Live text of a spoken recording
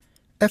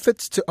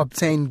Efforts to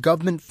obtain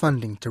government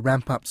funding to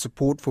ramp up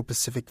support for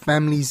Pacific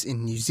families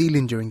in New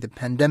Zealand during the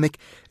pandemic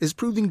is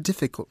proving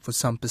difficult for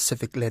some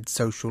Pacific-led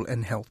social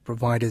and health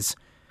providers.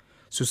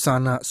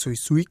 Susana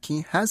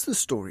Suisuiki has the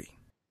story.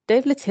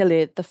 Dave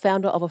Letele, the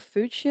founder of a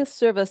food share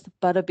service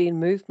Butterbean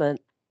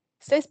Movement,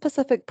 says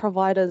Pacific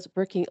providers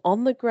working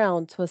on the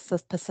ground to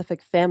assist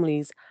Pacific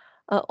families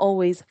are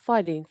always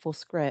fighting for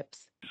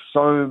scraps.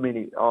 So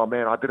many,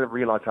 I didn't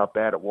realize how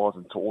bad it was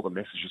until all the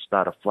messages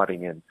started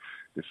flooding in.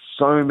 There's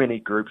so many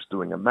groups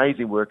doing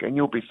amazing work, and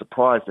you'll be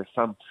surprised. There's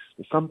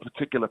some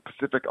particular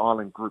Pacific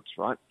Island groups,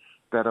 right,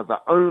 that are the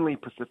only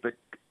Pacific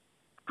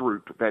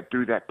group that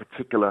do that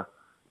particular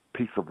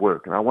piece of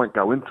work, and I won't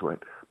go into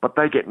it, but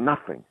they get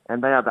nothing,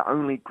 and they are the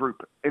only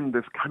group in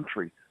this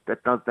country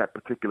that does that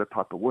particular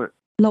type of work.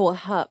 Lower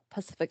Hutt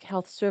Pacific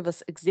Health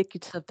Service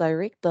Executive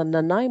Director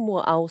Nanai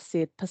Moa'au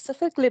said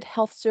Pacific-led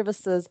health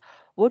services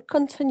would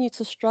continue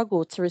to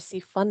struggle to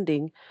receive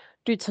funding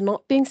due to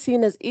not being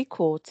seen as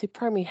equal to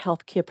primary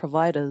health care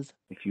providers.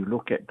 If you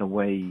look at the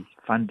way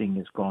funding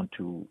has gone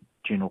to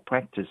general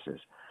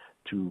practices,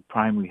 to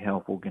primary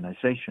health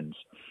organizations,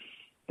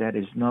 that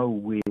is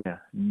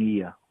nowhere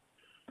near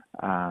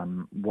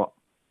what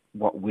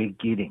we're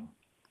getting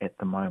at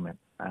the moment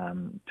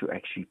to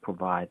actually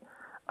provide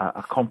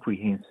a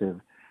comprehensive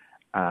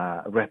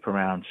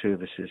wraparound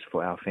services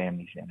for our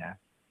families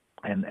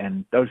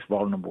and those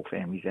vulnerable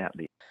families out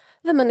there.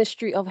 The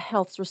Ministry of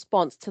Health's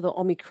response to the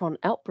Omicron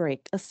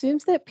outbreak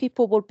assumes that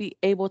people will be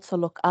able to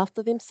look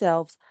after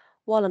themselves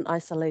while in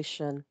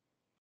isolation.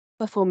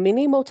 But for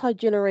many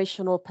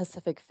multi-generational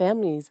Pacific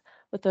families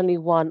with only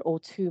one or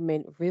two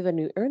main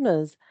revenue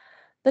earners,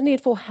 the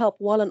need for help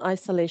while in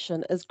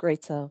isolation is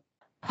greater.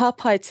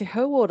 Papai Te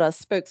Hauora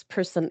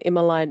spokesperson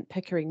Emmeline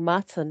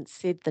Pickering-Martin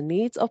said the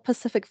needs of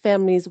Pacific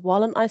families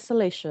while in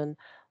isolation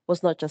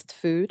was not just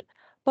food,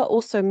 but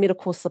also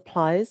medical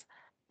supplies,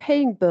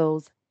 paying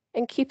bills,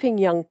 and keeping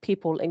young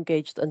people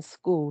engaged in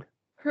school.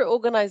 Her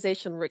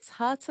organisation works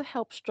hard to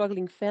help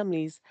struggling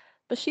families,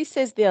 but she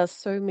says there are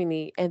so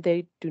many and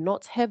they do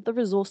not have the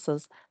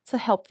resources to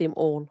help them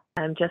all.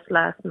 Just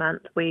last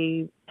month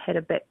we had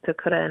a Back to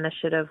Kura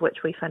initiative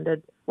which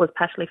was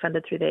partially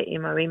funded through that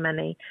MOE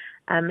money,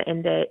 and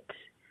that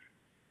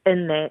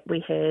in that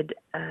we had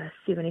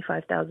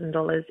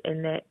 $75,000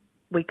 and that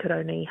we could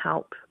only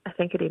help, I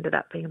think it ended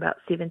up being about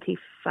 70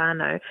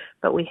 whānau,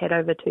 but we had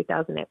over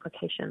 2,000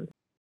 applications.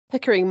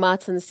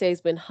 Pickering-Martin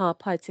says when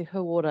Hāpai Te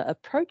Hauora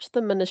approached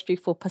the Ministry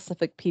for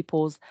Pacific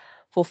Peoples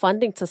for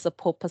funding to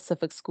support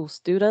Pacific school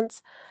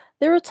students,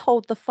 they were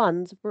told the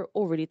funds were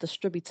already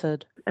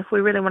distributed. If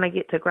we really want to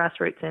get to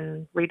grassroots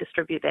and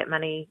redistribute that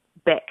money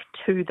back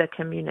to the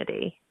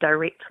community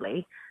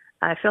directly,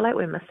 I feel like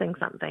we're missing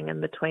something in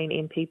between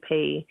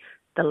MPP,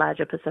 the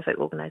larger Pacific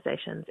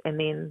organisations, and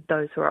then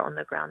those who are on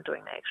the ground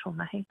doing the actual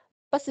mahi.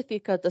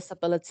 Pacifica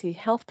disability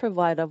health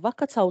provider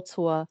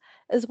Wakatautua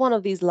is one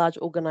of these large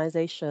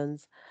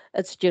organisations.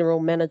 Its general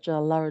manager,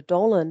 Lara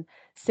Dolan,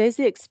 says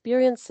the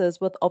experiences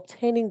with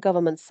obtaining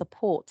government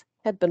support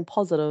have been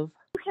positive.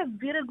 We have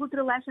very good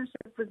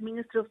relationship with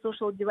Ministry of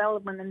Social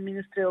Development and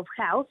Ministry of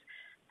Health,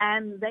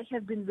 and they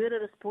have been very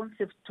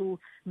responsive to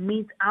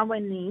meet our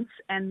needs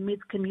and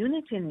meet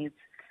community needs.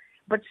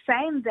 But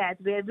saying that,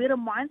 we are very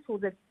mindful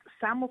that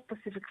some of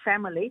Pacific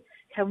family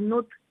have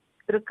not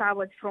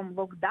recovered from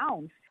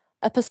lockdowns.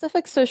 A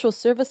Pacific social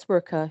service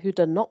worker who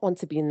did not want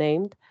to be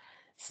named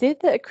said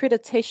that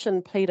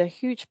accreditation played a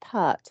huge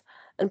part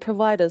in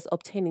providers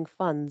obtaining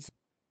funds.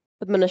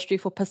 The Ministry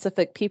for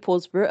Pacific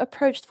Peoples were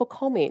approached for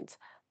comment,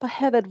 but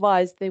have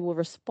advised they will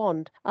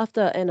respond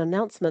after an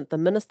announcement the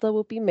minister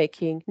will be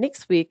making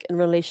next week in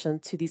relation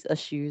to these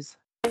issues.